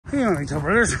Anyway,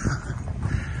 brothers.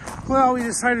 Well, we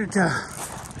decided to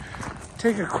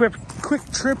take a quick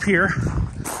trip here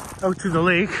out to the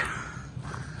lake.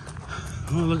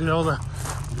 Oh, look at all the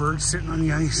birds sitting on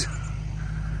the ice.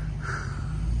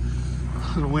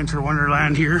 Little winter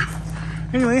wonderland here.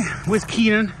 Anyway, with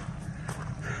Keenan.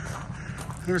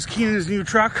 There's Keenan's new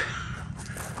truck.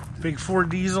 Big Ford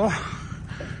diesel.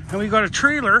 And we got a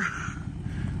trailer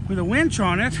with a winch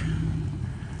on it.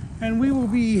 And we will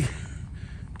be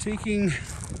taking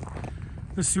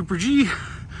the Super G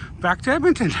back to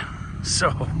Edmonton. So,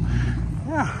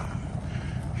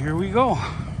 yeah, here we go.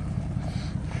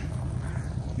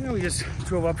 Yeah, we just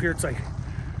drove up here. It's like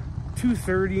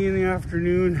 2:30 in the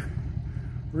afternoon.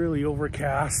 Really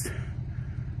overcast.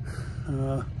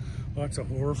 Lots of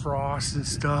hoarfrost and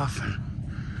stuff.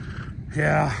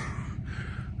 Yeah,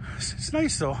 it's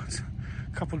nice though. It's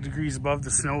a couple degrees above. The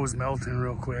snow is melting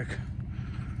real quick.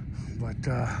 But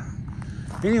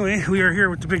anyway, we are here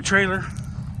with the big trailer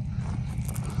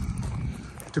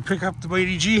to pick up the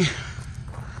Mighty G.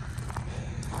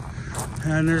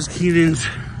 And there's Keenan's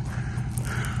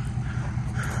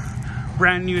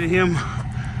brand new to him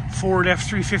Ford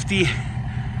F350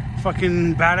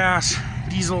 fucking badass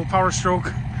diesel Power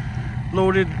Stroke,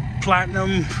 loaded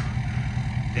platinum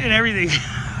and everything.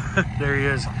 There he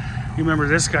is. You remember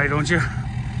this guy, don't you?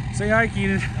 Say hi,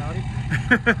 Keenan. Howdy.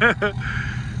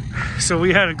 So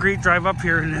we had a great drive up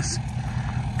here in this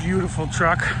beautiful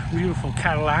truck, beautiful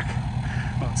Cadillac.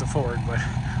 Well, it's a Ford, but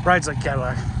rides like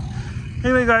Cadillac.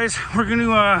 Anyway, guys, we're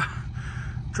gonna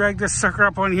drag this sucker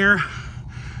up on here.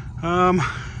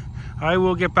 I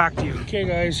will get back to you. Okay,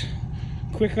 guys,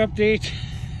 quick update.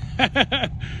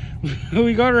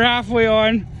 We got her halfway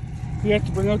on. We have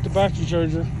to bring out the battery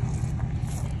charger.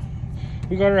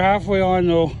 We got her halfway on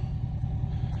though.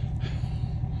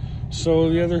 So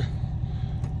the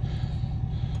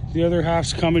other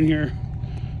half's coming here.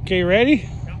 Okay, ready?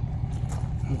 Yep.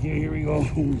 Okay, here we go.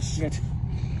 Holy shit.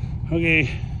 Okay.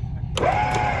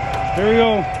 There we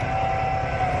go.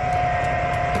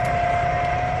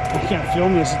 I can't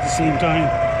film this at the same time.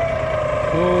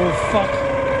 Oh, fuck.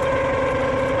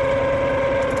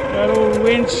 That old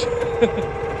winch.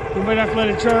 We might have to let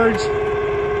it charge.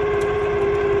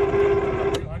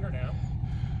 200 amp.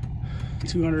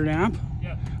 200 amp?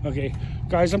 Yeah. Okay.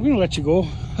 Guys, I'm going to let you go.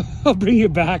 I'll bring you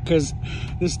back because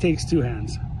this takes two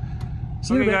hands.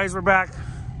 See you guys, we're back.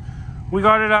 We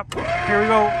got it up. Here we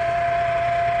go.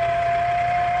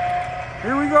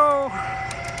 Here we go.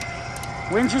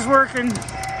 Winch is working.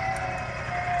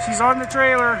 She's on the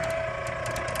trailer.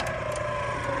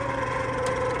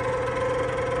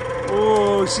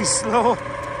 Oh, she's slow.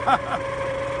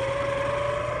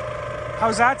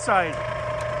 How's that side?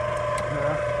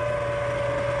 Yeah.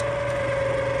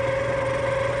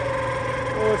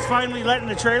 Oh, it's finally letting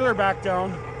the trailer back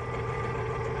down.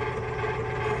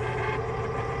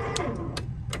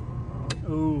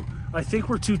 Oh, I think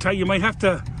we're too tight. You might have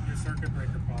to... Your circuit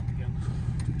breaker popped again.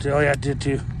 Oh yeah, it did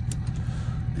too.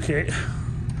 Okay.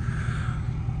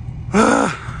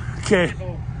 Okay.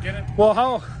 Oh, get it? Well,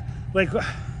 how? Like...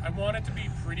 I want it to be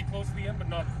pretty close to the end, but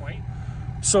not quite.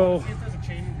 So... See if there's a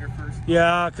chain in here first.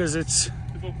 Yeah, because it's...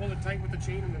 Because we'll pull it tight with the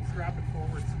chain and then strap it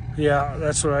forwards. Yeah,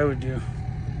 that's what I would do.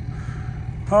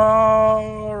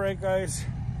 All right, guys.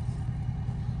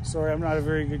 Sorry, I'm not a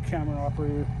very good camera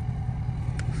operator.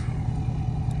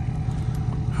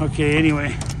 Okay,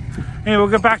 anyway, we'll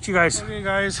get back to you guys. Okay,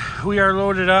 guys, we are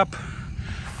loaded up.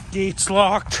 Gates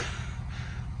locked.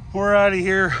 We're out of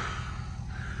here.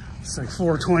 It's like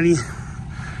 4:20.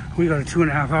 We got a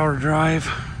 2.5 hour drive.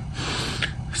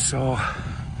 So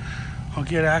I'll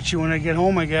get at you when I get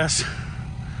home, I guess.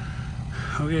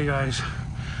 Okay, guys.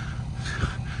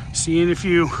 See you in a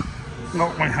few.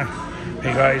 Oh, my God.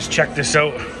 Hey, guys, check this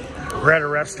out. We're at a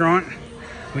restaurant.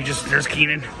 There's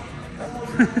Keenan.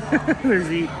 There's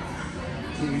he.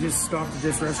 We just stopped at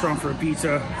this restaurant for a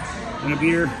pizza and a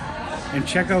beer. And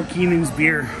check out Keenan's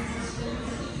beer.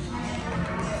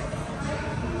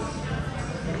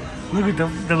 Look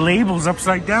at the labels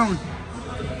upside down.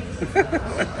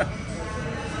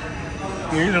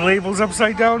 Here, the label's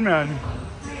upside down, man.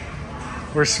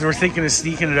 We're thinking of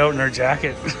sneaking it out in our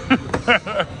jacket.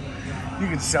 You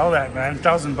can sell that, man.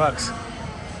 $1,000.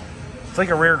 It's like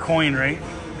a rare coin, right?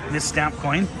 This stamp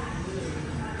coin.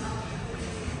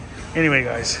 Anyway,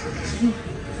 guys.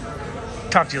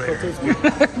 Talk to you later.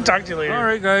 Talk to you later. All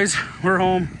right, guys. We're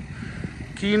home.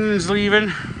 Keenan's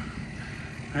leaving.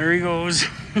 There he goes.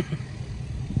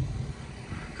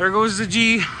 There goes the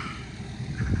G.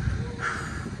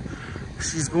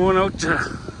 She's going out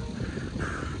to...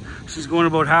 She's going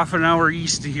about half an hour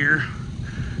east of here.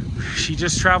 She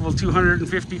just traveled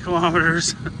 250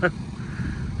 kilometers.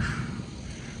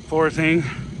 Poor thing.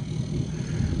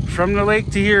 From the lake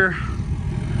to here.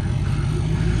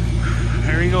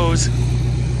 There he goes.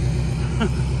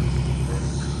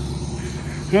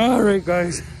 All right,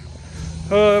 guys.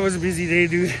 Oh, that was a busy day,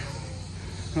 dude.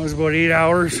 That was about 8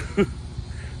 hours.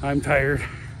 I'm tired.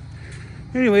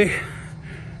 Anyway,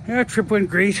 yeah, trip went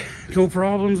great. No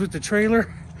problems with the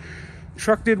trailer.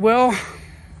 Truck did well.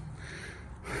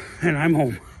 And I'm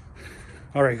home.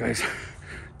 All right, guys.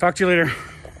 Talk to you later.